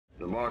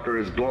The marker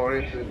is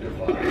glorious and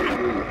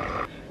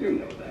divine. You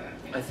know that.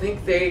 I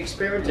think they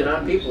experimented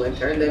on people and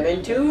turned them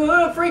into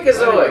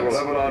freakazoids. We'll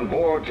have it on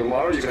board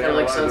tomorrow. You can kind of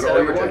like analyze it Sunset all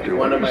you Overdrive, want to.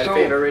 one of my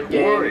favorite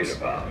games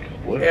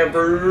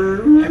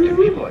ever. Captain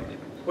People.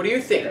 What do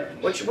you think?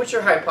 What's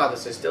your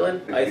hypothesis,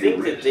 Dylan? I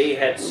think that they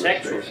had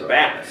sex with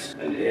bats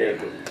and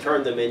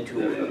turned them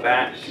into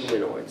bat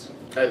humanoids.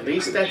 At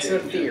least that's a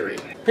theory.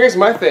 Here's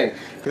my thing.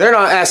 They're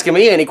not asking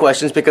me any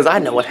questions because I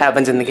know what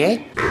happens in the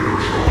game.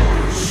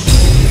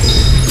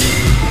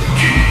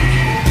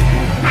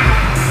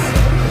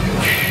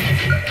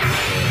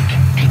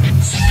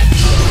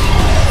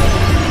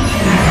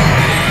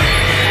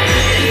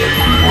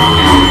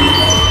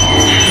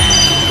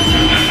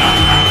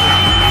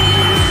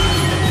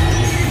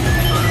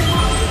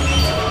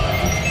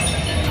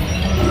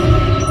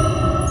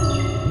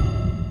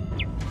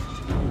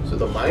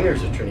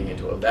 Miners are turning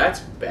into them. That's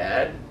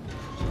bad.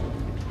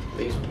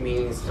 This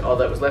means all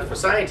that was left for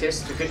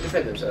scientists who couldn't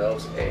defend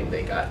themselves, and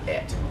they got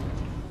it.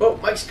 Oh,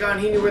 Mike's gone.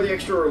 He knew where the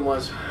extra room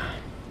was.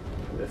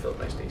 I'm gonna fill up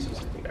my stasis.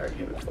 I think I already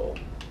have it full.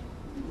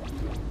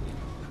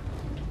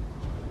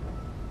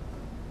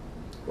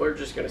 We're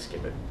just gonna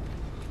skip it.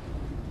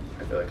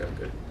 I feel like I'm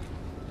good.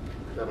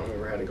 I don't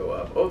remember how to go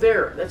up. Oh,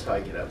 there. That's how I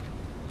get up.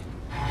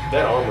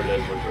 That armor does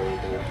look really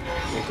cool.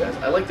 It does.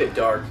 I like the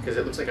dark because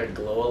it looks like I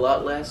glow a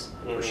lot less,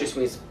 which just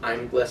means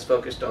I'm less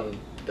focused on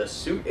the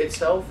suit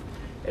itself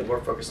and more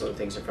focused on the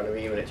things in front of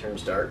me when it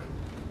turns dark.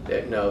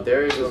 No,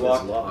 there is one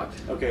that's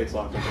locked. Okay, it's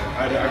locked. Okay.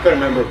 I couldn't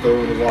remember if the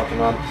room was locked or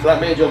not. So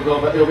that means you'll be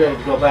able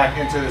to go back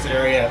into this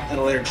area in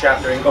a later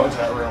chapter and go into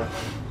that room.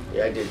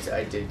 Yeah,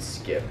 I did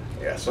skip.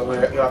 Yeah, so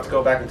you'll have to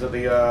go back into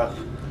the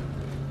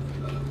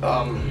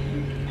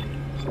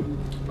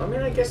I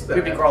mean, I guess the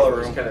creepy crawler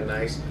room is kind of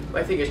nice.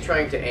 My thing is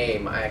trying to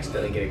aim. I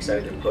accidentally get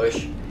excited and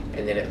push,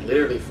 and then it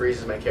literally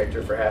freezes my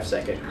character for half a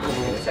second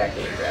and attack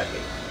me and grab me.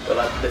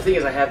 But the thing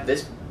is, I have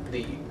the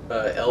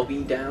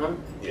LB down,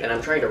 and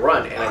I'm trying to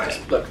run, and I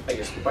just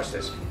watch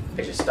this.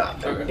 I just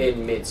stopped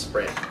in mid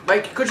sprint.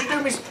 Mike, could you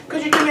do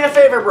me a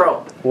favor,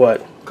 bro?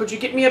 What? Could you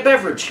get me a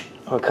beverage?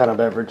 What kind of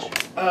beverage?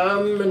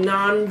 A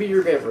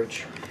non-beer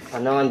beverage. A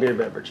non-beer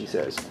beverage, he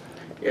says.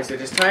 Yes,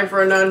 it is time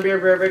for a non-beer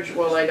beverage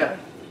while I die.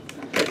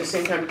 At the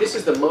same time, this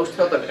is the most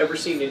health I've ever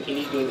seen in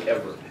any game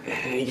ever.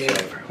 Any game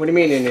ever? What do you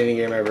mean in any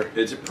game ever?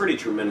 It's a pretty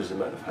tremendous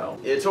amount of health.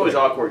 It's always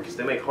awkward because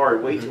they make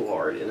hard way too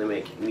hard and they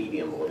make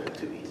medium a little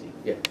too easy.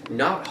 Yeah,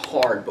 not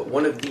hard, but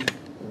one of the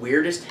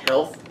weirdest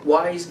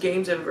health-wise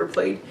games I've ever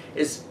played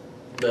is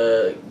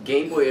the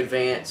Game Boy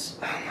Advance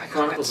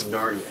Chronicles of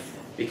Narnia.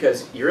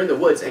 Because you're in the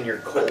woods and you're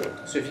cold,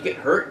 so if you get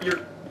hurt,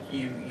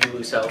 you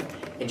lose health.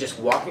 And just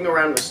walking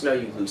around in the snow,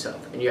 you lose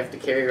health. And you have to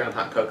carry around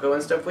hot cocoa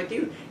and stuff with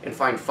you and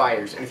find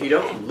fires. And if you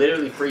don't, you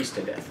literally freeze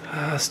to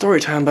death. Story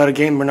time about a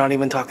game we're not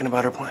even talking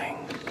about or playing.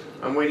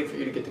 I'm waiting for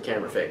you to get the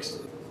camera fixed.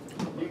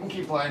 You can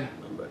keep playing.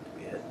 I'm about to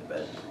be heading to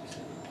bed.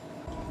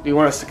 Do you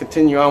want us to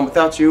continue on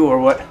without you or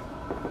what?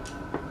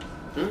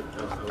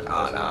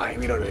 Oh, no,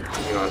 we don't need to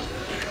continue on.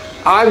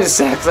 I'm just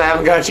sad because I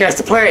haven't got a chance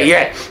to play it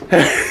yet.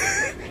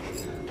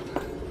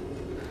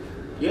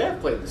 You have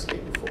played this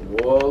game before.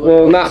 Whoa,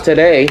 well, not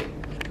today.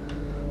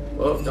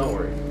 Well, don't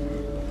worry.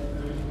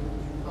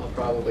 I'll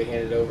probably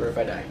hand it over if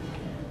I die.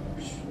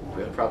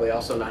 We'll probably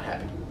also not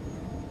happen.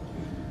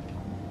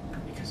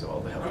 Because of all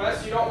the help.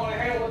 Unless you don't want to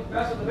handle the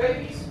mess with the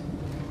babies.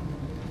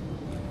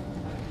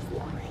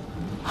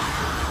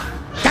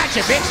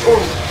 Gotcha, bitch!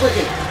 Oh,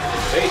 freaking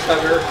Face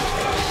hugger.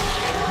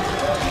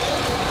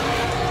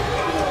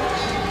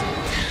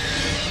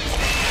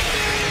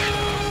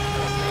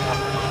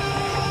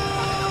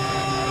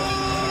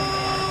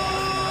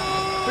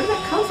 Where did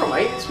that come from?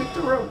 I didn't sweep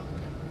the room.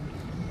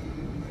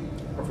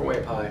 Or from way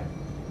up high.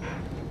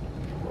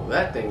 Well,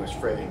 that thing was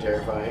friggin'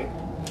 terrifying.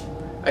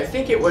 I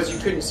think it was you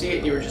couldn't see it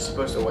and you were just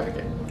supposed to whack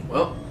it.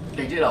 Well,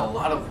 they did a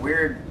lot of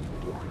weird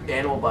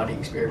animal body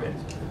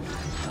experiments.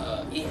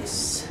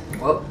 Yes.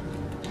 Well,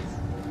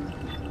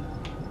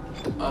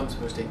 I'm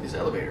supposed to take this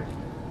elevator.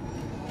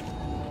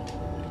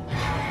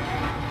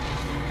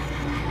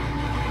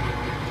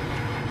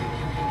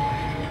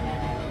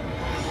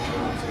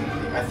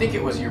 I think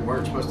it was you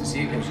weren't supposed to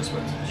see it, it was just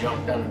supposed to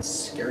jump down and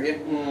scare you.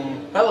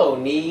 Hello,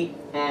 knee.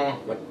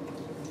 What?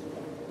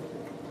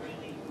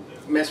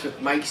 Mess with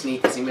Mike's knee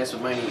because he messed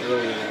with my knee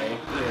earlier today.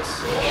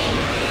 Yes.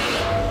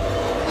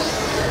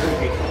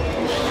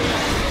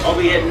 I'll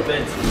be heading to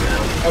bed soon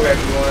now. Okay,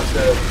 do you want us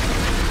to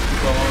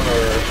keep rolling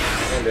or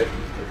end it?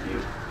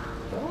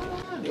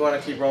 You want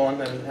to keep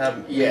rolling and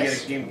have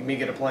me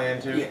get a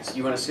plan too? Yes.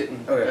 You want to sit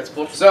and okay.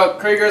 So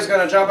Krieger's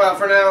gonna jump out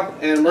for now,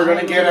 and we're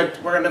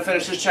gonna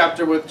finish this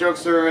chapter with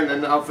Jokester, and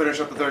then I'll finish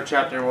up the third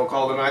chapter, and we'll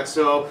call it a night.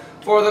 So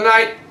for the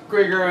night,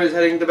 Krieger is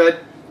heading to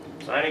bed.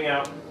 Signing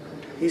out.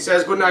 He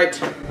says good night.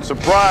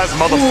 Surprise,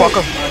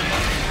 motherfucker!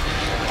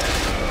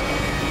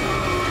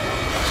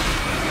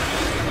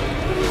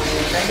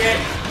 Dang it!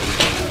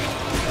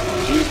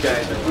 These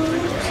guys are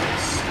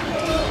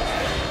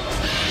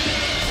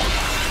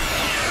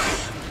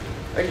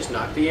I just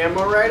knocked the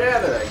ammo right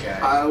out of that guy.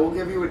 I will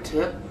give you a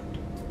tip.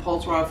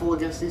 pulse rifle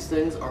against these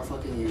things are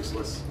fucking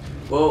useless.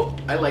 Well,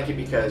 I like it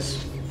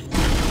because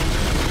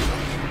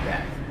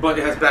that. But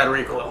it has bad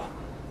recoil.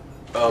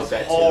 Oh,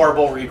 that's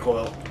Horrible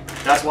recoil.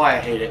 That's why I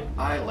hate it.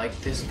 I like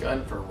this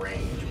gun for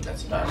range.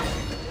 That's about it.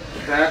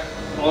 That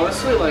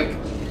honestly, like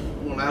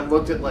when I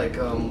looked at like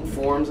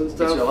forums and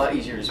stuff, It's a lot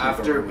easier to speak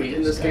after over with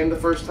beating this this game the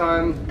first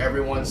time,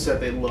 everyone said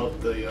they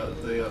loved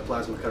the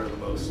plasma cutter the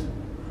most.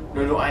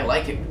 No, I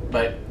like it,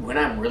 but when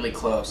I'm really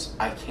close,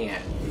 I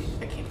can't do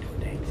a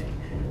dang thing.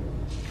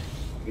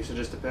 I guess it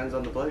just depends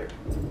on the player.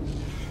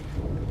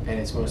 And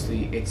it's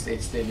mostly it's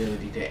the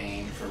ability to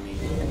aim for me.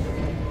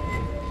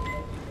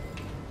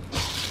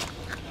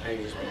 I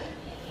just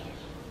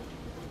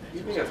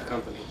You think that's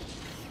company?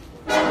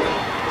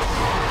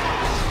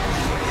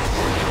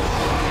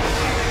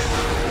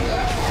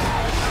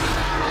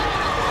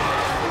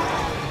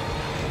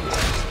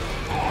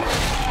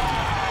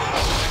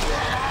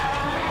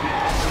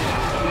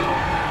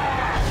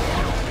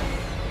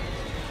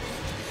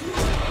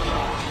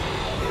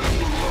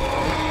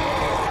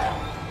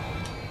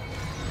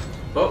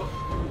 Oh.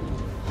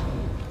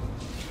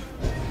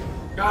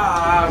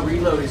 Ah,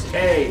 reload is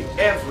A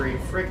every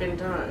freaking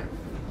time.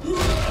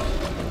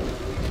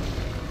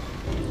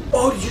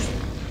 Oh, did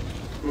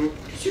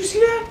you see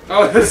that?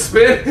 Oh, the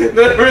spin!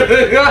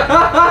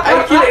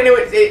 I can't know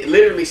it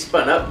literally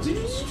spun up.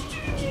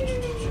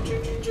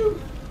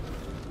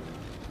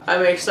 I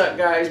may suck,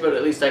 guys, but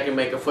at least I can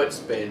make a foot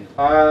spin.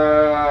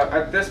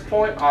 At this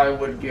point, I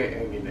would get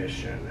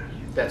ammunition.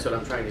 That's what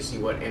I'm trying to see,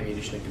 what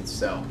ammunition I can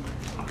sell.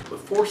 But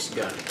force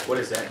gun, what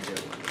does that do?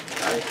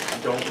 I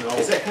don't know.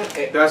 Is that kind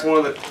of, That's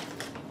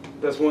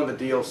one of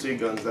the DLC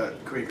guns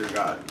that Krieger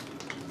got.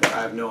 That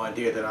I have no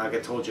idea that I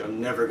told you I'm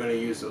never going to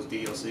use those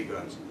DLC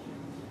guns.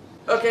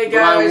 okay, But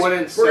I guys,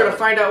 wouldn't we're sell gonna it.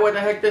 find out what the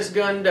heck this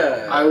gun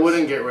does. I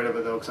wouldn't get rid of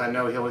it though, because I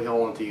know he'll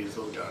want to use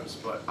those guns.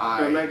 But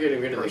I'm not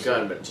getting rid of the personally-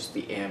 gun, but just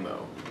the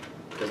ammo,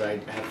 because I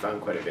have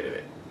found quite a bit of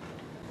it.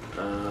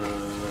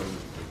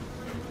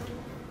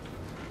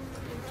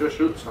 Just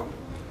shoot some.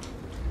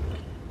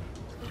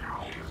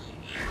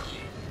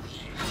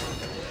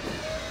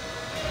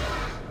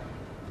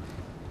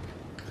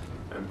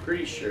 I'm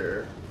pretty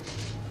sure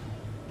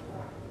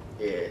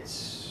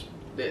it's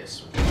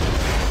this.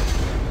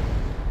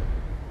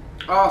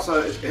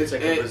 Also, It's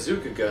like a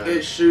bazooka gun.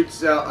 It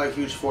shoots out a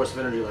huge force of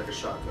energy like a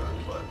shotgun,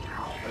 but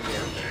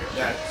again,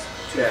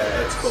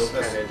 that's close.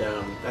 kind of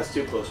dumb. That's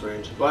too close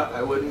range. But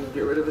I wouldn't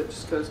get rid of it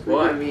just because. Well,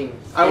 I mean,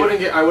 I wouldn't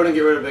get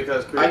rid of it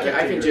because I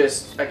can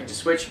just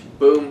switch,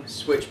 boom,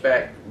 switch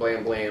back,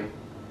 blam blam.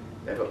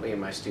 That put me in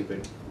my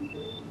stupid.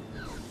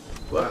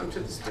 Welcome to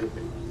the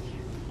stupid.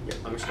 Yep,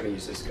 I'm just gonna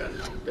use this gun.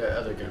 The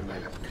other gun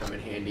might come in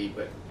handy,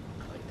 but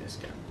I like this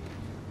gun.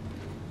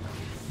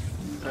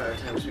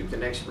 Time to sweep the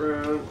next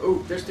room.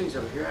 Oh, there's things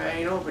over here I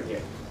ain't opened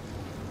yet.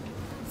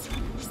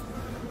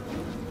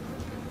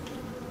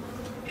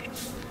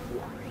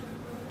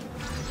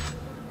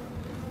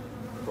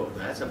 Oh,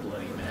 that's a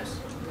bloody mess.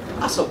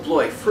 That's a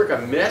bloody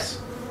frickin' mess.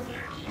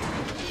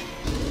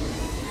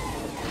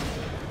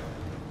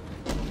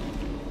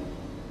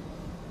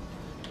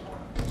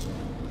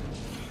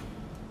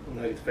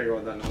 I need to figure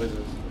out what that noise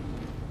is.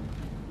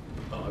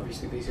 Oh,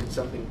 obviously they said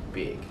something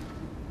big.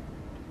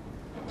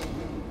 I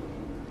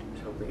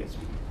don't think it's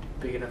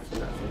big enough to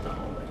not fit the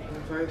hole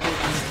already.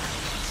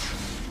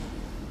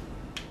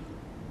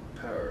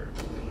 Power.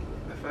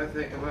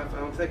 If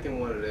I'm thinking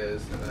what it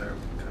is, then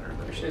I kind of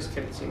The question is,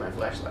 can it see my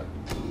flashlight?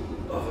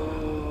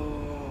 Oh.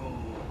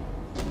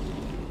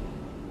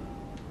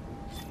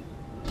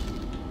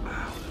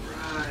 Oh,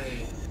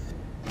 right.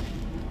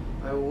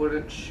 I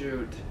wouldn't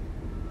shoot.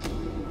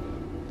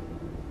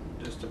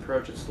 Just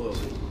approach it slowly.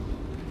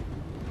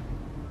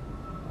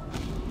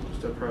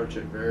 Just approach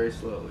it very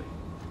slowly.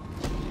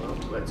 Well,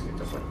 let's get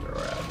the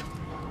flamethrower out.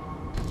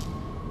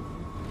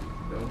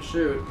 Don't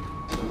shoot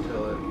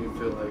until you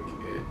feel like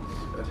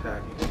it's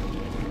attacking.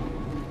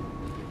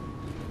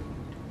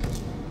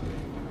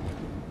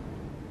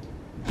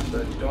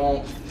 But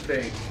don't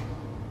think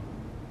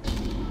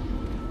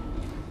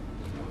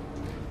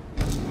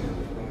it's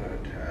gonna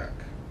attack.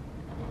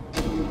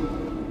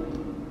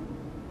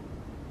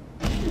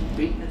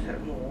 Beating his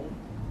head more.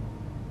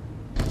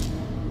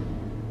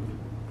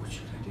 What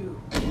should I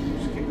do?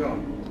 Just keep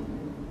going.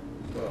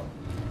 Well.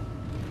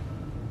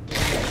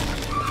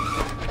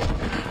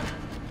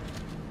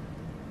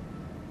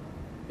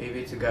 Maybe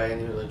it's a guy in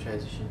the middle of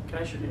transition. Can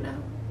I shoot it now?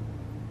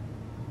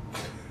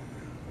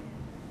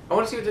 I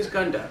want to see what this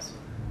gun does.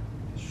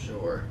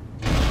 Sure.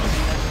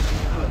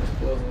 Oh, it just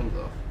blows limbs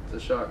off. It's a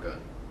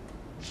shotgun.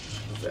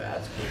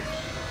 That's cool.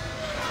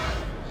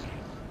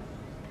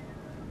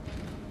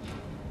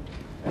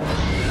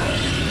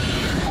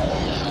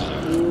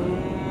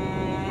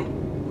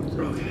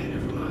 Okay,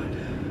 never mind.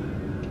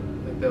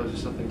 I think that was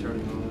just something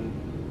turning on.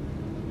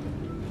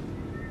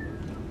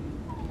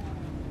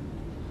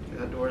 Okay,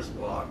 that door's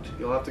locked.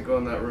 You'll have to go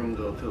in that room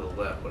to the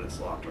left, but it's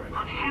locked right On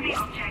now. heavy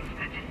objects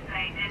that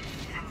display this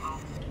symbol.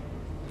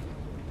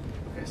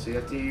 Okay, so you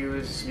have to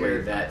use Where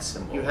your that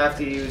symbol. you have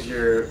to use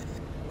your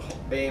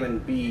aim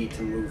and B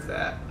to move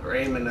that, or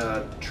aim and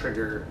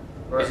trigger.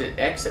 Or, Is it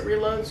X that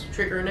reloads?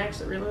 Trigger and X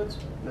that reloads?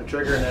 No,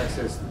 trigger and X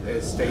is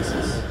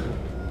stasis.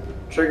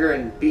 Trigger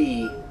and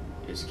B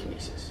is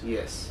kinesis.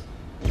 Yes.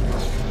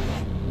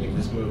 You can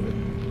just move it.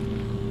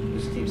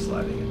 Just keep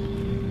sliding it.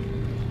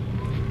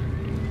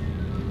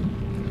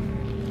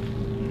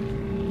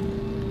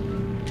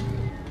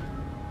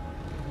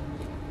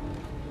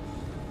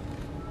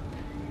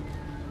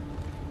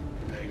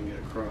 Now you can get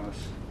across.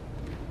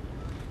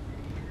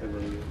 And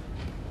then you...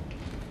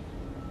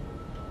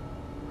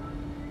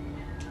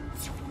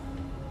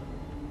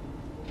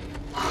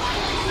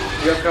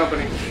 You have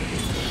company.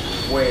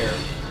 Where?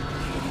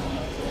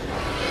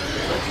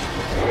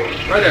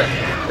 Right there.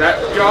 That.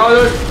 Oh,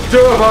 there's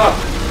two of them.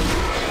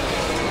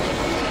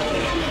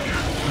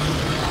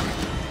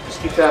 Just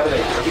keep tapping it.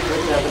 Keep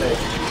tapping it.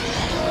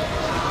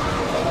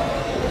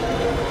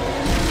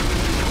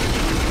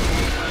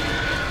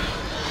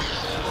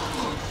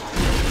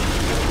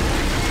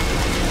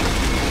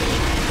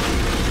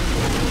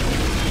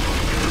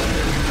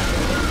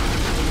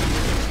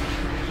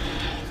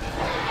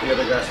 The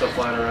other guy's still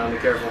flying around. Be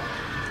careful.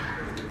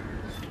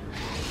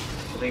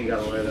 I think he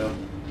got away though.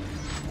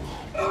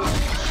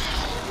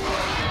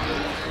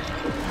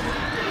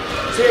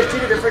 See, it's two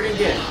to freaking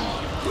get.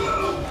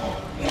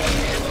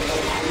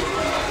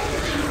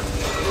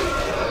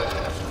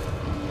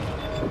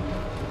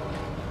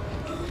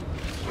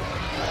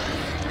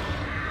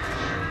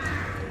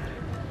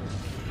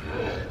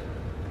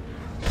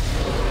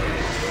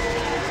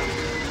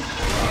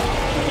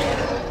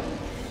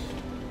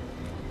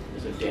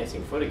 There's a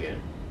dancing foot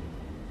again.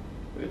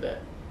 Look at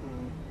that.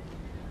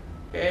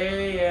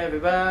 Hey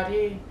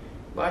everybody,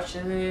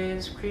 watching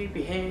this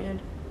creepy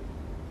hand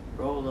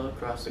roll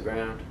across the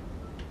ground.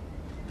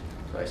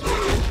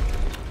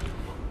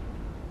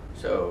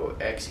 So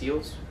X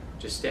heals?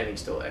 Just standing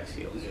still X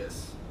heals.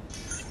 Yes.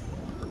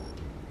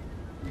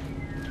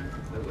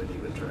 I wouldn't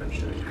even try and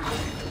shoot you.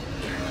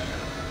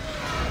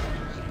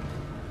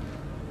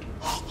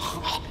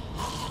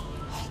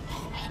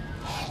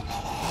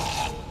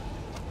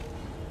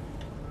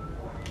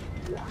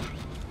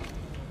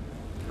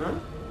 Huh?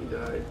 He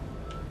died.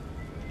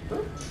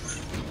 Huh?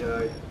 He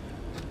died.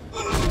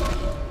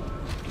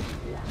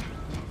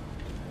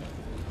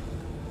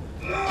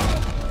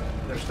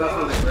 There's stuff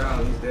on the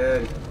ground. He's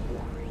dead. I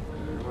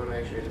want to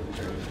make sure he doesn't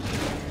turn.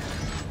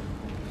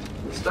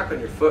 He's stuck on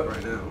your foot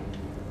right now.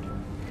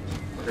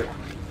 Okay.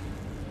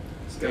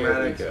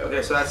 Schematics.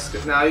 Okay, so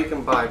that's now you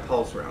can buy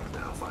pulse rounds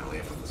now finally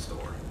from the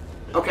store.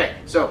 Okay,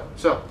 so.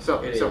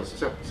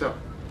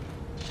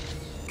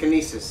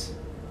 Kinesis.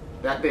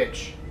 That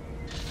bitch.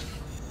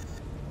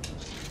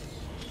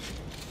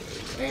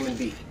 Aim and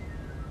B.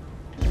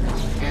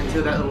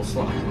 Into that little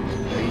slot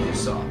that you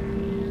just saw.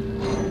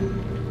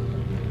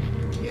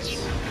 Yes.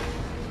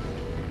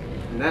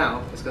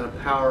 Now it's gonna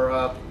power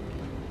up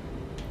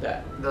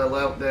That.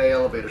 the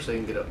elevator so you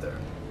can get up there.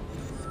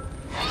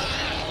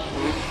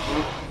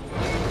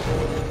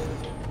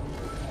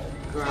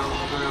 Ground,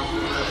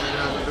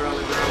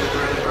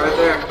 right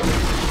there.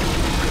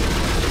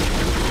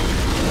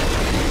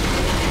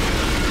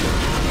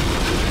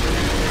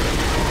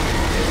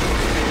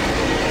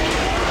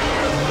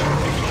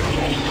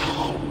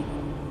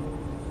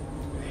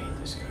 I hate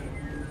this guy.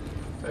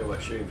 Tell you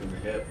what, shooting from the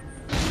hip.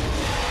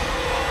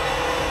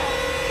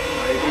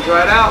 Now you can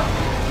try it out.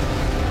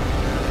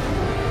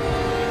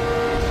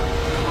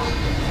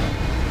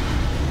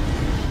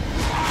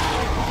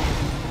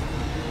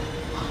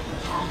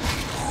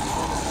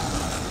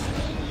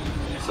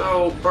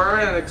 So burn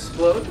and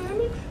explode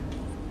damage?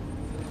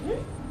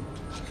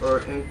 Or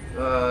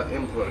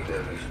implode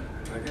damage?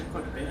 I got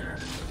quite a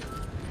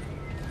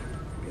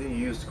bit. You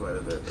used quite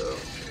a bit though.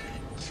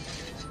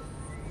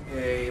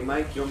 Hey,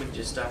 Mike, you want me to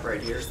just stop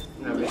right here?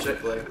 Have me check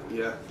play.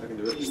 Yeah, I can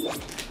do it.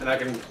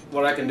 And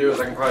what I can do is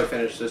I can probably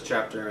finish this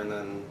chapter and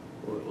then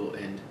We'll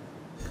end.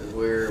 Because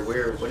we're,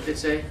 what did it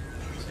say?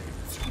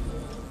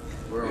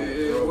 we're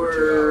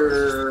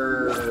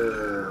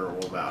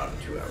about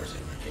 2 hours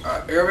in.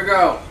 Alright, here we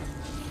go.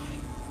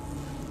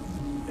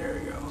 There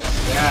we go.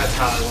 That's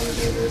how I want to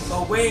do this.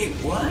 Oh, wait,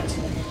 what?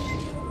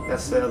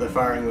 That's the other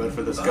firing mode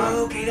for this gun.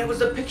 Oh, okay, that was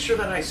the picture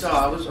that I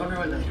saw. I was wondering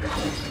what that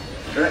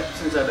was. That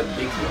seems to have a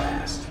big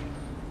blast.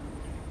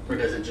 Or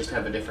does it just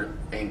have a different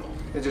angle?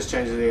 It just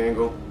changes the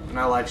angle, and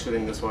I like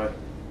shooting this way.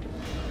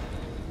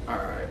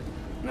 Alright.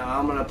 Now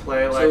I'm gonna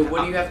play like... So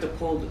what do you have to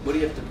pull, what do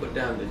you have to put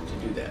down to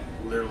do that?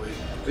 Literally.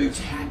 You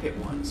tap it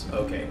once.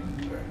 Okay.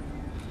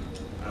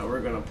 Now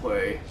we're gonna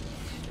play...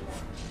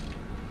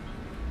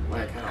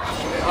 Like how I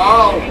play...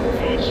 Oh!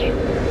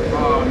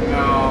 Oh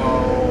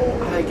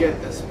no! I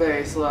get the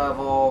space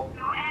level.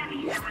 Your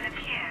area will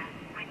appear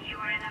when you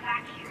are in a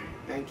vacuum.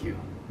 Thank you.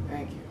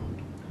 Thank you.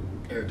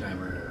 Air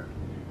timer.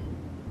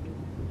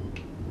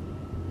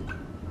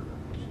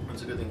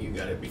 It's a good thing you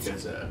got it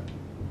because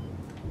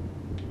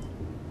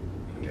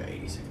we got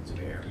 80 seconds of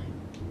air.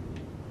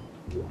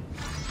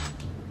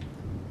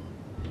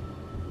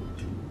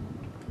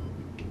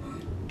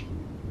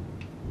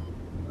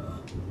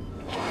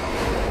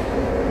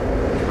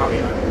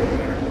 Probably not.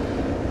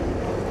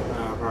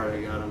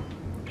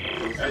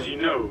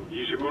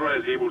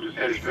 to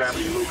establish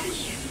gravity locally.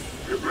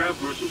 Your grav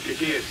burst will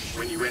kick in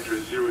when you enter a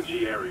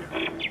zero-G area.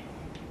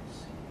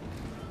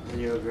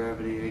 Zero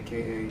gravity,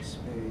 aka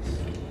space.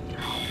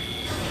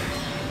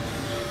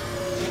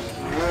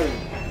 Alright.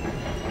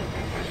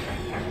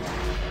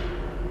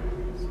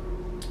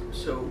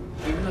 So,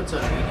 even though it's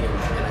on medium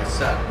and I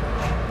suck,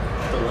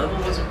 the level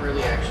wasn't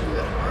really actually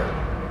that hard.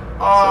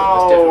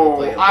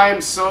 Oh,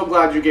 I'm so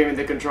glad you gave me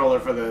the controller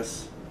for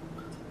this.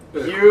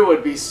 You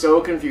would be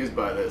so confused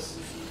by this.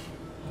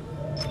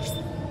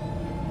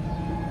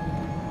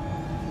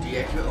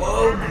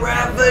 Oh,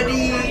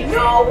 gravity!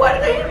 No, why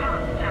did I...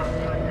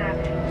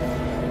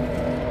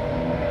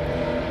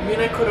 I mean,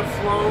 I could have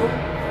flown.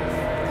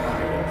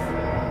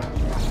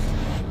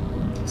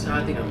 So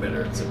I think I'm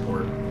better at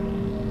support.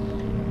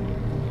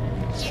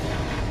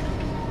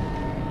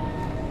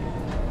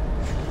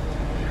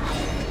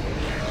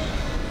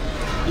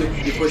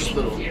 You push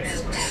the little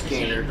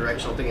scanner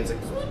directional thing, it's like...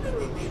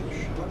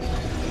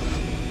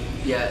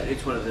 Yeah,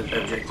 it's one of the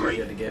objectives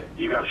you had to get.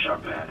 You got a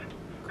shock pad.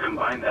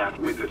 Combine that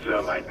with the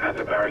thermite at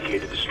the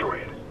barricade to destroy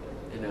it.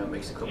 And now it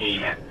makes a couple...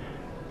 Shit.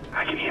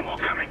 I can hear more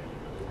coming.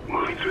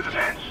 Moving through the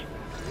vents.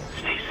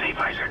 Stay safe,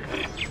 Isaac.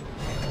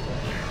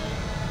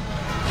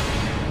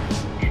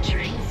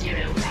 Entering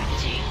zero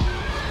gravity.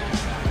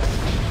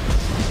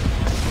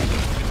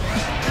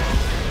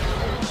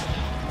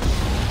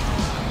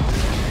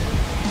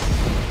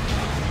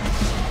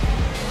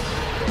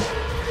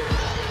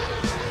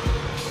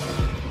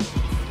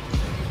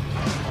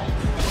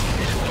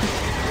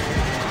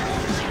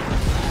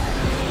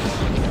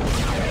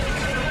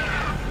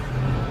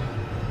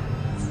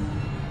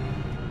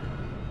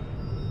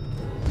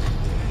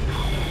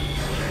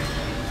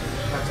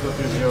 Go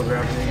through zero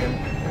gravity again.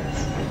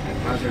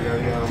 Not zero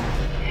gravity,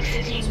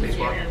 Exiting Space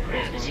walk. zero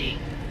gravity.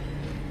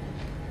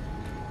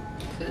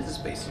 It is a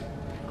spacesuit.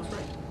 That's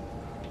right.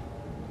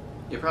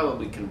 It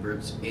probably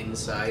converts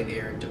inside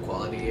air into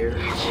quality air. Oh,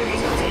 you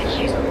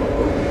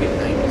get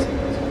 90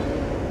 seconds.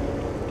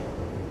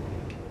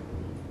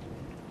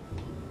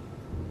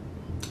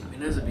 I mean,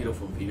 that's a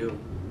beautiful view.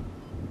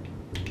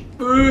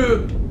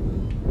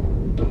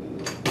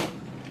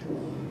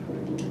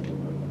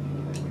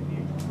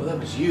 Well, that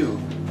was you.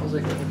 I was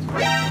like,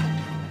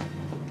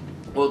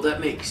 well, that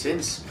makes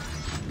sense.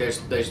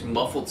 There's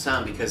muffled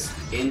sound because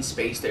in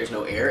space there's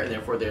no air and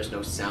therefore there's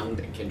no sound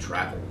that can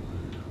travel.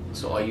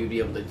 So all you'd be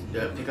able to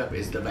pick up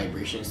is the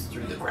vibrations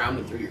through the ground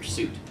and through your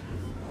suit.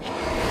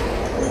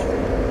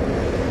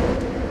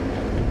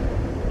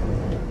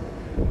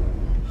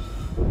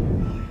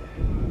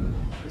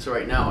 So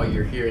right now all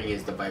you're hearing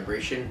is the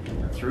vibration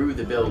through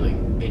the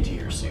building into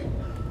your suit.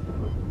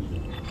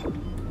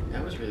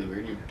 That was really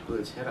weird. You blew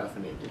its head off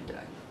and it did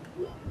die.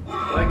 Well,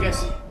 I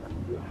guess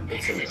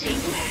it's a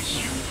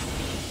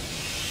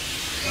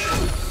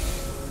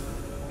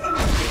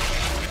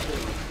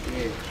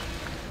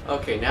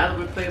Okay, now that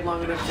we've played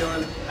long enough,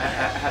 Dylan, I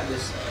have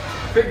this...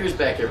 Figures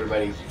back,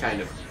 everybody,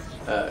 kind of.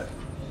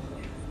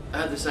 I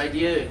have this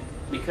idea,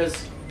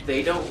 because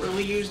they don't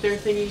really use their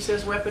thingies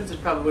as weapons,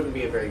 it probably wouldn't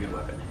be a very good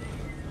weapon.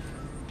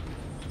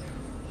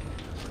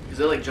 Because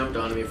they like jumped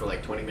onto me for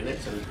like 20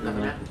 minutes and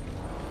nothing happened.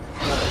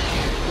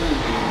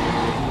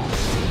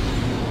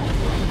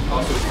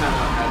 Also, it's kind of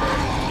how to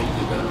make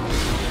the gun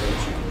so that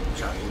you can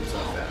chop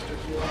himself faster.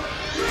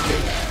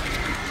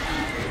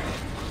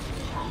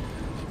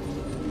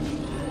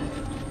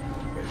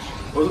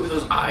 Well, look at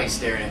those eyes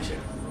staring at you.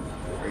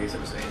 Or I guess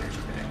it was an energy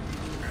pack.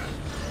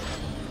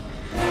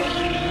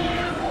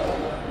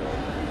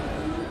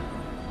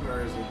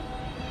 Where is he?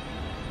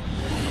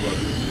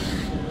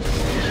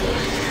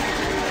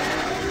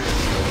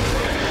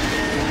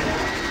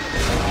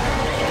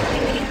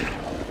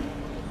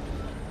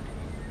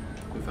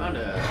 We found a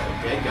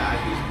dead guy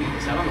who's beating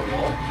us out on the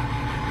wall.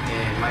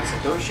 And Mike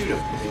said, don't shoot him.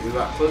 And we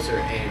got closer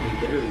and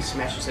we literally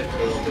smashed his head to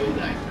the wall until he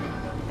died.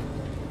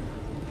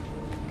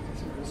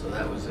 So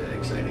that was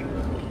exciting.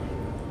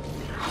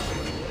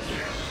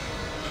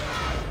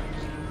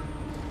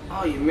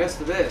 Oh, you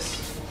missed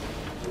this.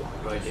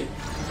 Oh, I did? I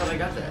thought I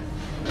got that.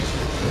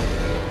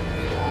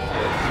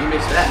 You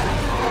missed that.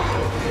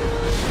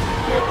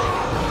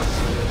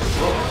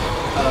 Well,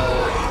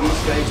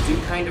 these guys do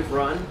kind of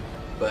run,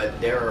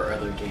 but there are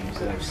other games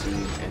that I've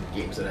seen and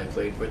games that I've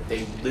played where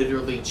they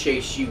literally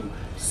chase you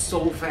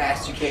so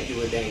fast you can't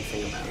do a dang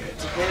thing about it.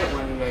 It's hit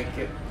when you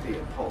get the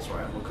pulse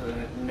rifle, because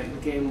the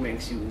game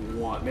makes you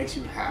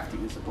have to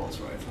use the pulse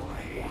rifle.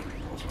 I hate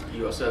the pulse rifle.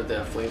 You also have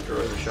the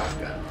flamethrower and the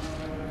shotgun.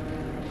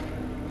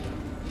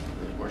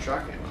 There's more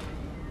shotgun ammo.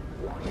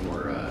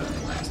 More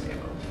blast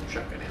ammo.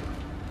 Shotgun ammo.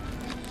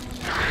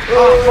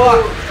 Oh,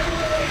 fuck!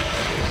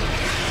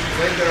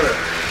 Flamethrower.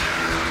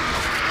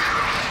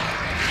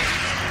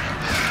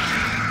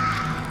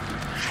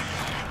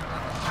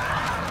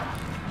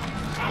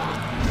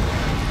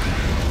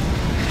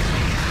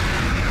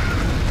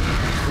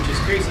 Which is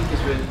crazy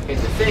because when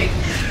it's a thing,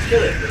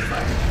 kill it with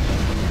fire.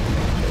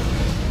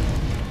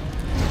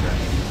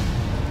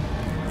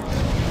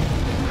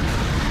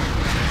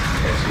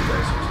 Actually,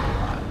 that's used a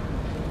lot.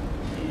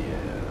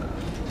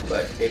 Yeah.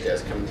 But it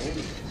does come in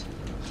handy.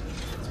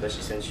 It's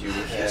especially since you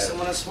Yes, I'm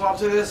gonna swap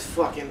to this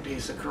fucking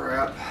piece of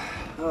crap.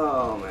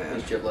 Oh at man.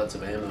 least you have lots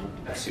of ammo.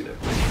 I see that.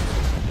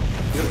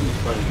 You don't use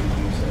fun, you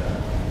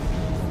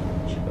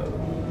use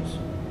bows.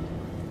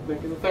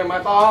 Making the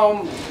thermite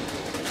bomb.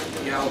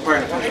 Yeah, we're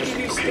probably Why gonna did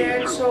you push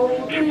stand so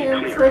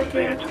damn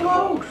freaking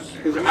close?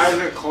 Because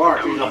Isaac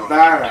Clarke, he's a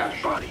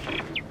badass. Body.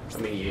 I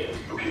mean, yeah.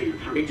 Okay,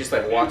 He just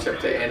like walks up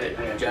to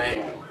a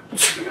giant.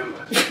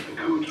 remember, the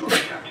codes are on the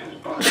captain's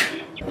body.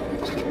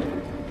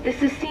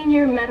 This is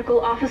Senior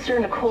Medical Officer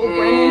Nicole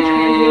Brennan,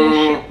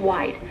 transmitting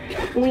ship-wide.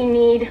 We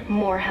need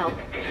more help.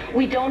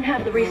 We don't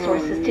have the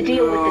resources to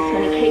deal with this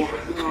many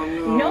cases.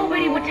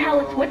 Nobody would tell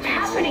us what's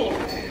happening.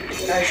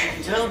 Guys, you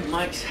can tell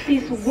Mike's.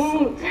 These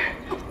wounds,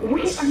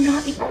 we are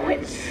not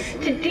equipped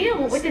to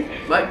deal with this.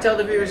 Mike, tell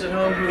the viewers at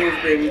home who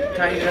have been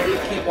kind enough to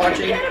keep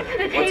watching Get up to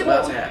the what's table.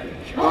 about to happen.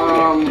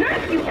 Hold him.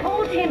 Nurse, you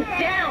hold him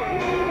down.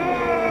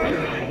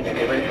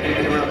 Anybody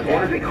peeking around the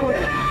Every corner?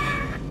 corner.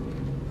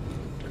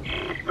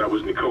 That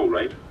was Nicole,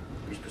 right?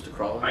 You're supposed to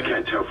crawl in I there?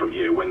 can't tell from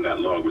here when that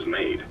log was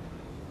made.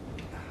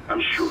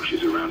 I'm sure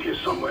she's around here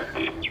somewhere.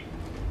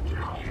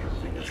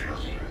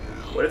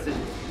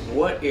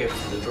 What if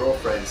the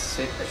girlfriend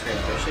sent a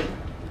transmission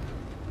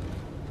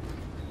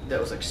that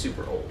was like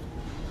super old?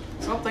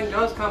 Something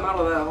does come out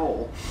of that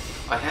hole.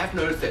 I have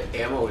noticed that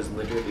ammo is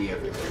literally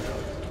everywhere.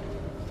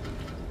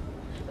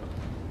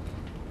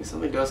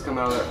 Something does come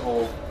out of that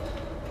hole.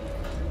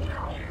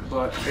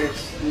 But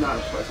it's not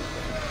a pleasant thing.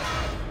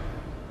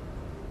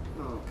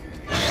 Okay.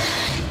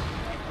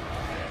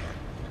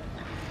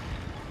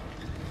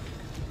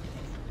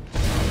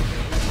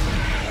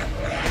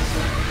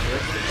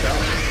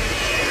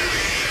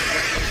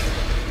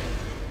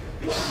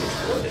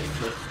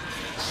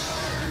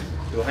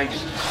 Behind you.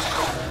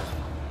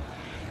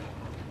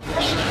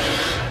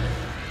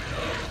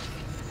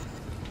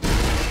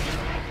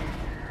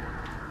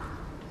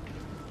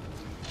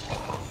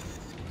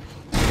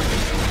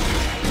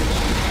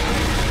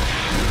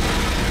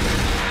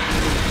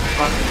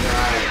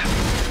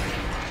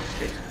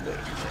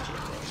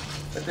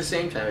 At the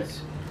same time,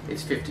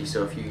 it's 50,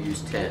 so if you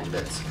use 10,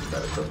 that's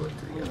about equivalent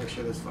to the Make other.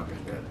 sure this fucker's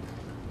dead.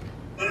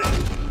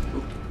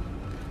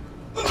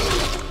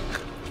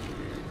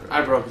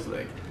 I broke his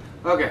leg.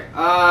 Okay,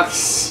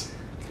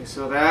 okay,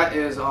 so that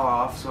is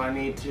off, so I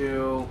need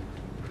to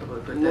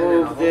Put that in a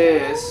move hole.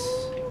 this.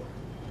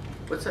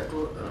 What's that?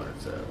 Oh,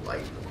 it's a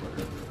light in the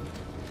corner.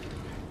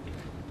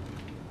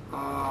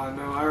 Oh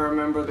no, I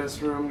remember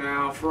this room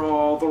now for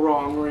all the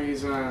wrong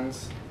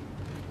reasons.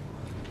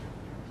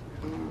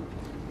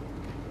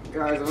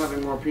 Guys, I'm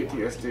having more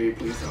PTSD,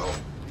 please help.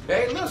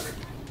 Hey, look!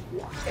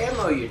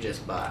 Ammo you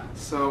just bought.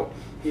 So,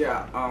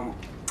 yeah,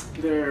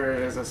 there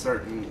is a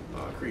certain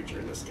creature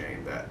in this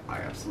game that I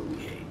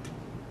absolutely hate.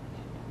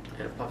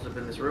 And it pops up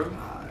in this room?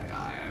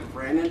 I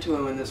ran into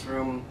him in this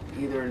room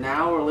either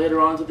now or later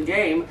on to the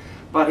game,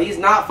 but he's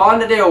not fun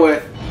to deal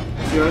with.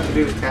 So you have to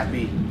do is tap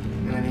B,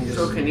 and then he just...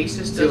 So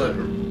Kinesis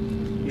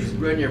doesn't... You just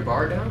run your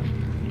bar down?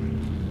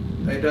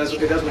 It does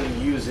when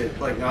you use it,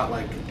 like, not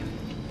like...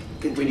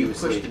 When you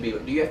push the B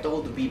button, do you have to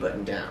hold the B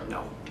button down?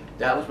 No.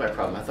 That was my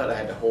problem. I thought I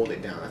had to hold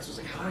it down. That's was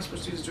like, how am I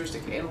supposed to use the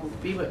joystick and hold the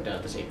B button down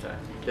at the same time?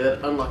 Did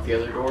that unlock the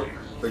other door,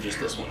 or just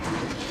this one?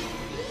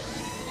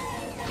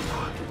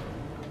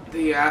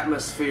 The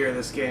atmosphere of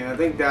this game, I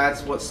think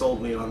that's what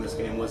sold me on this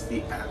game, was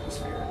the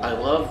atmosphere. I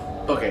love...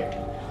 Okay.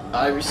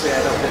 Obviously,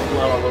 I don't get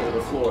blood all over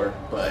the floor,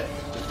 but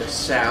the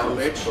sound,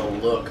 the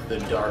look, the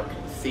dark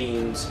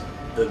themes,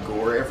 the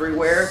gore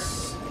everywhere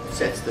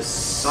sets the...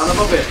 Son of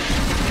a bitch.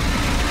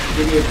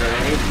 Give me a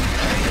grenade.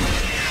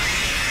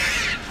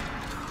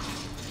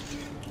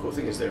 Cool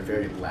thing is they're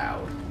very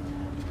loud.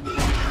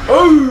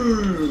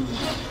 Oh!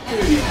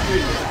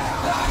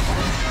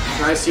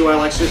 Can I see why I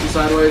like shooting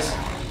sideways?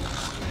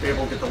 Be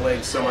able to get the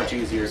legs so much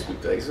easier. So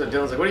Dylan's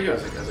like, what are you doing?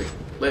 I was like,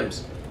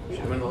 limbs. Shoot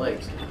him in the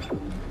legs.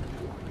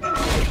 That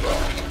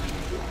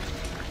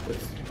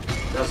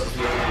was the only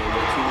 2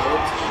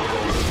 legs.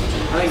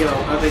 I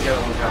think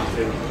it'll count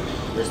too.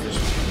 Does the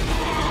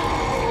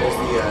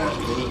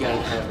minigun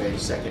have a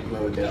second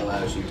mode that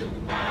allows you to do it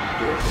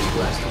with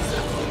blast and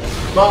stuff?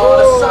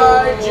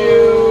 Beside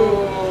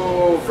you!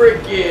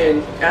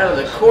 Freaking out of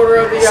the corner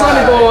of the eye!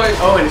 Sonny boy!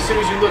 Oh, and as soon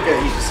as you look at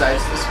it, he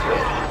decides to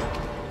split.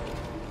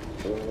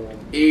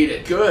 Eat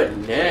it. Good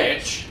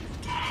niche.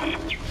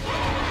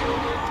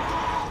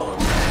 Oh,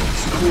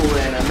 nice. Cool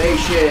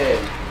animation.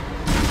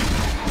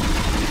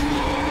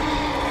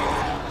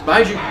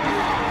 Behind you.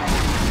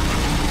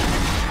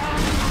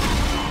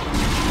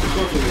 The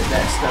cool thing is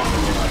that stuff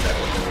when you're not that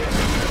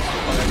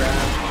on the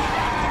ground.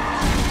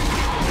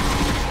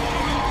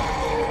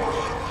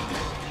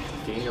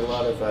 Getting a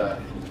lot of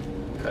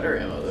cutter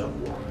ammo though.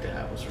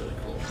 That was really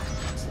cool.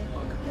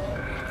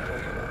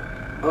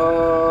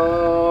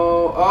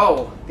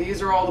 Oh,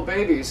 these are all the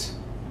babies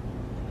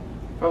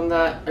from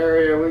that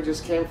area we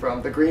just came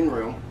from, the green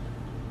room.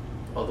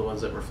 All the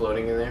ones that were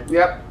floating in there?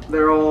 Yep,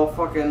 they're all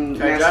fucking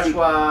nasty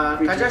Joshua!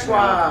 creatures Joshua!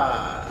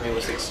 now. I mean,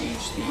 was like Siege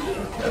Steve.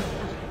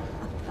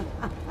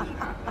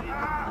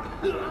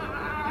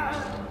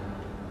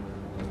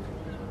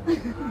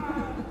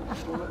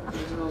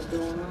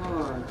 going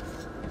on?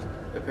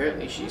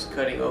 Apparently she's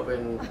cutting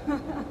open...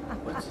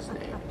 What's his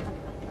name?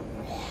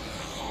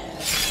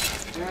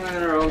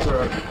 And her arms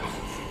are...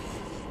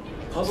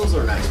 Puzzles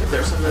are nice, but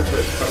there's sometimes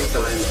where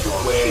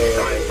sometimes way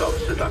Science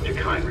Officer Dr.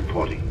 Kine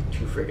reporting.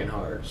 too freaking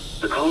hard.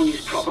 The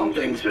colony's problems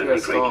Something's concern me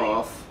pissed greatly.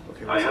 off.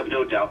 Okay, I have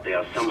no doubt they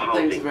are somehow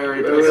Something's linked very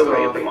to the pissed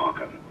discovery off. of the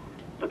marker,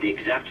 but the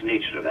exact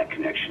nature of that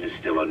connection is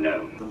still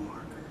unknown. The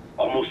marker.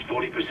 Almost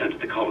 40%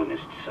 of the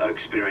colonists are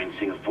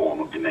experiencing a form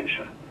of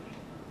dementia.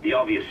 The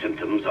obvious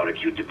symptoms are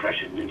acute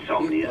depression,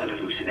 insomnia, and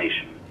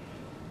hallucination.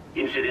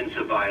 Incidents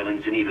of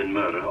violence and even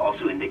murder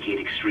also indicate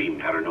extreme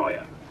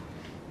paranoia.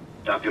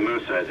 Dr.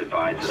 Mercer has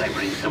advised that I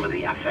bring some of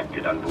the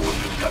affected on board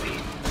for study.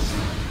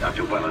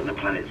 Dr. Wellen, the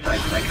planet site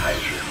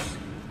psychiatrist,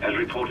 has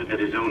reported that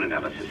his own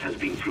analysis has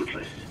been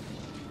fruitless.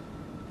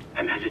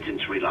 I'm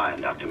hesitant to rely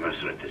on Dr.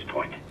 Mercer at this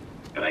point,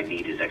 but I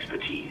need his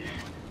expertise.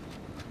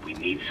 We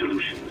need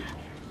solutions,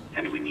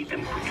 and we need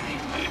them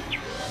quickly.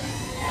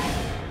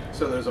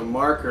 So there's a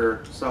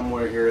marker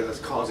somewhere here that's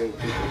causing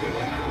people to go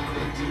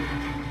crazy.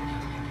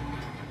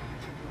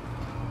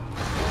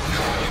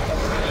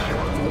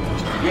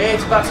 Yeah,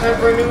 it's about time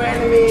for a new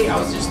enemy! I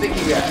was just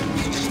thinking that.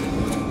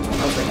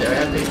 I was like, there,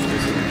 I have to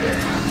introduce it there.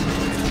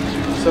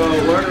 So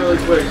learn really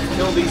quick.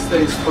 Kill these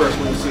things first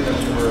when you see them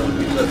in the room.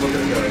 Because look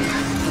at the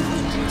guys.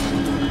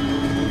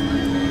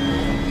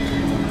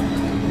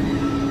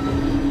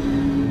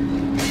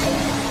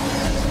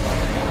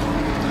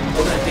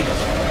 What did I think of?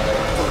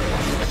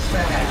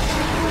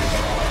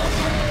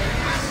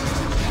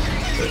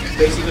 So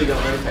basically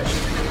don't let it touch you.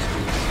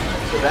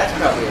 So that's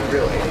probably a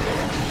real enemy.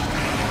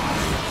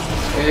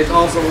 And it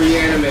also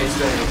reanimates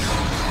things.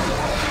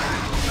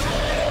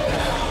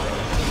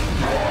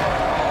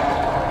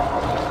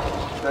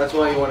 That's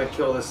why you want to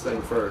kill this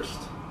thing first.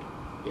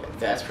 Yeah,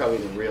 that's probably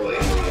the real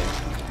enemy.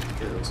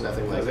 It looks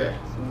nothing like Because it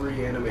that.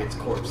 reanimates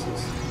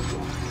corpses.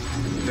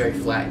 Very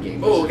flat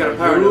game. Oh, we got a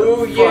power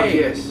Oh, node. yeah. Fuck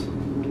yes.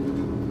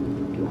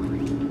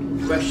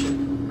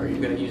 Question. Are you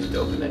going to use it to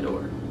open that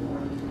door?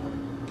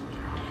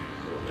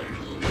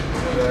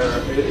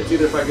 It's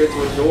either if I get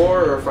to a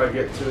door or if I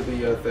get to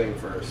the thing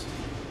first.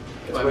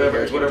 It's Well, whatever. I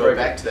mean, It's you're gonna whatever. go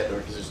back to that door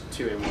because there's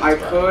two in one I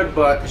spot. could,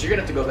 but Because you're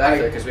going to have to go back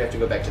there because we have to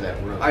go back to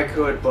that room. I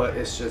could, but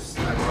it's just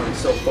I'm already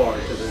so far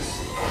into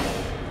this.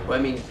 Well,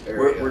 I mean,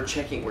 area. we're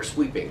checking, we're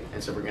sweeping,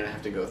 and so we're going to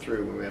have to go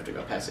through when we have to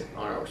go past it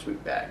on our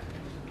sweep back.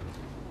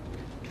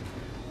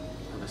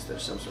 Unless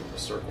there's some sort of a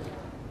circle.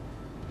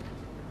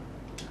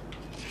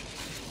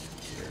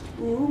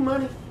 Ooh,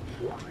 money.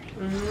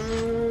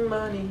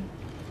 Money.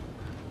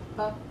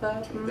 Pop,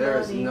 pop, There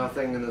is money.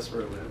 nothing in this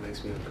room that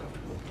makes me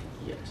uncomfortable.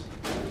 Yes.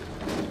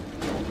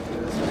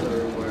 This is the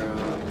room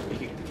where You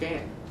kick the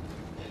can.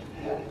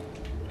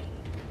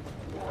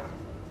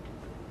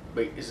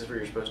 Wait, is this where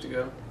you're supposed to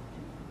go?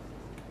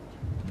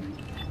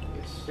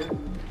 yes.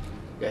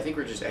 Yeah, I think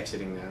we're just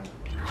exiting now.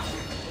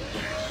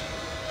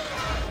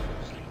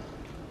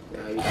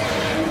 Yeah, you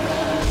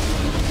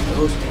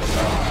Those things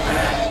are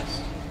badass.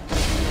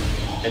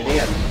 And they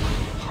have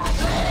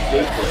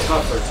big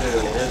tougher too.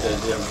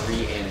 they're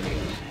reanimating.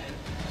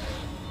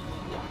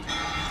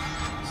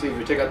 See, if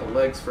you take out the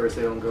legs first,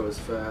 they don't go as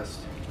fast.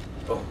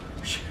 Oh,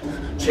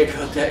 check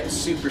out that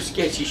super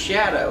sketchy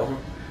shadow.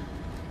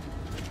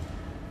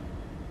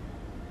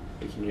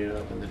 Hey, can you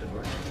open the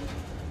door?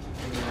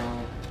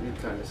 No, you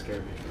kind of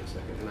scared me for a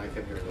second, and I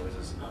kept hearing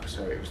noises. Oh,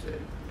 sorry, it was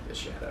the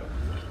shadow.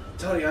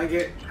 Tell you, I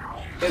get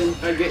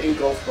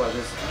engulfed by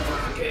this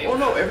fucking game. Oh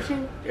no,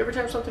 every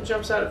time something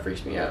jumps out, it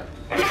freaks me out.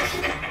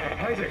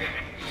 Isaac.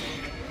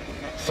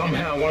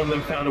 Somehow one of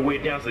them found a way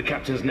down to the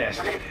captain's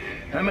nest.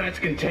 I managed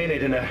to contain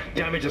it in a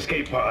damaged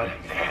escape pod.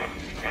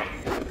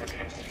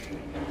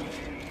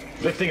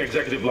 Lifting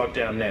executive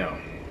lockdown now.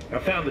 I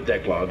found the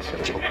deck logs.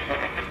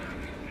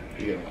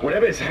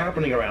 Whatever is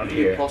happening around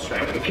here,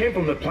 it came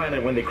from the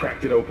planet when they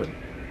cracked it open.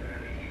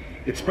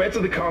 It spread to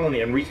the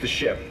colony and reached the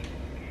ship.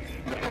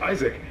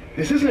 Isaac,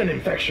 this isn't an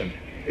infection.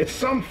 It's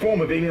some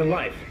form of alien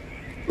life.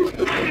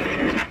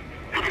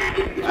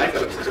 I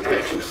thought it was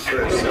infection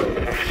first,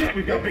 so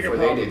We've got bigger before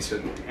they did, problems. so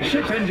The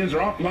ship's engines are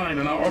offline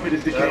and our orbit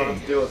is I don't have decaying.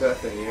 to deal with that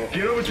thing yet.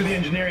 Get over to the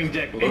engineering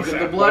deck Look at ASAP.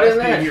 the blood in While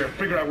I stay that. here and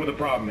figure out what the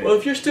problem is. Well,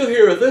 if you're still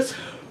here with us,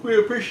 we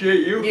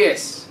appreciate you.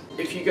 Yes.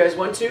 If you guys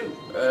want to,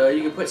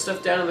 you can put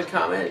stuff down in the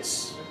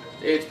comments.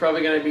 It's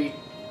probably going to be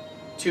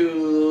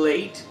too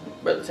late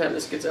by the time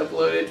this gets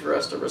uploaded for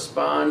us to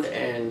respond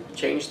and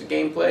change the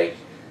gameplay.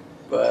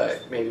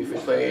 But maybe if we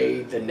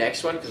play the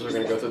next one, because we're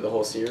going to go through the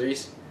whole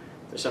series,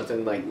 there's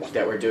something like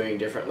that we're doing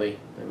differently.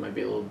 That might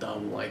be a little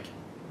dumb, like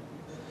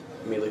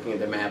me looking at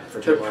the map for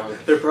too long.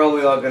 They're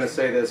probably all gonna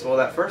say this. Well,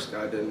 that first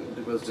guy didn't.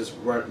 It was just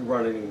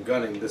running and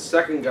gunning. The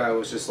second guy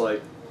was just like,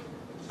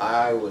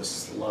 I was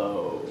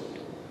slow.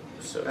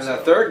 So and slow.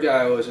 that third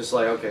guy was just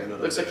like, okay, no.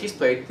 Looks like he's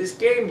played this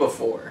game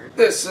before.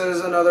 This is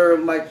another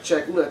Mike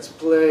Check Let's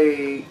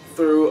Play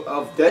through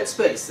of Dead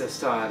Space this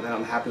time, and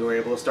I'm happy we're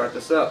able to start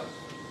this up.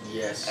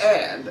 Yes.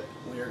 And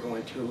we are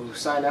going to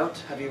sign out.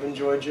 Have you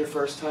enjoyed your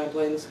first time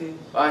playing this game?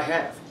 I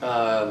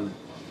have.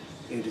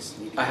 You just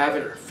need to I get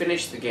haven't better.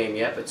 finished the game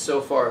yet, but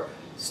so far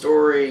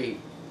Story,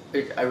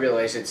 I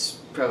realize it's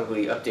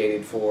probably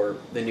updated for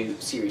the new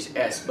Series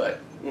S, but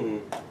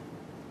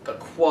the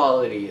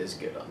quality is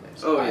good on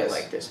this. Oh, I yes.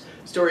 like this.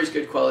 Story's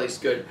good, quality's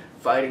good,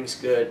 fighting's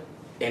good.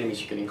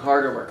 Enemies are getting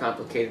harder, more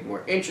complicated,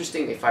 more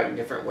interesting. They fight in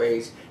different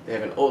ways. They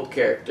have an old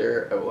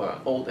character,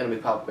 old enemy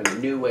pop up in a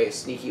new way, a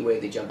sneaky way.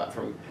 They jump out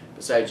from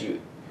beside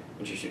you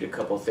and you shoot a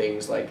couple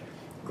things like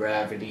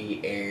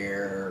gravity,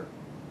 air,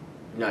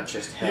 not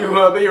just health.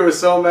 I bet you were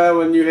so mad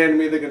when you handed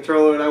me the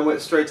controller and I went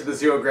straight to the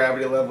zero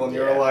gravity level and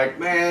you were like,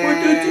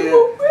 man.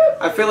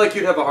 I feel like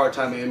you'd have a hard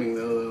time aiming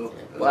though.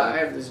 Well, I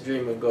have this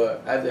dream of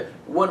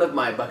one of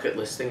my bucket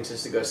list things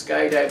is to go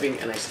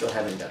skydiving, and I still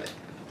haven't done it.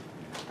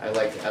 I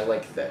like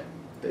the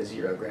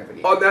zero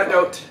gravity. On that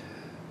note,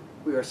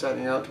 we are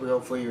signing out. We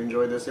hopefully you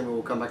enjoyed this, and we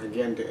will come back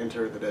again to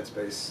enter the dead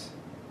space.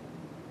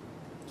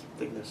 I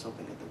think there's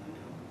something at the window.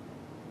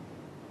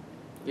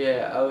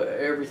 Yeah,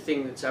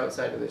 everything that's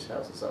outside of this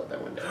house is out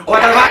that window.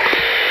 What?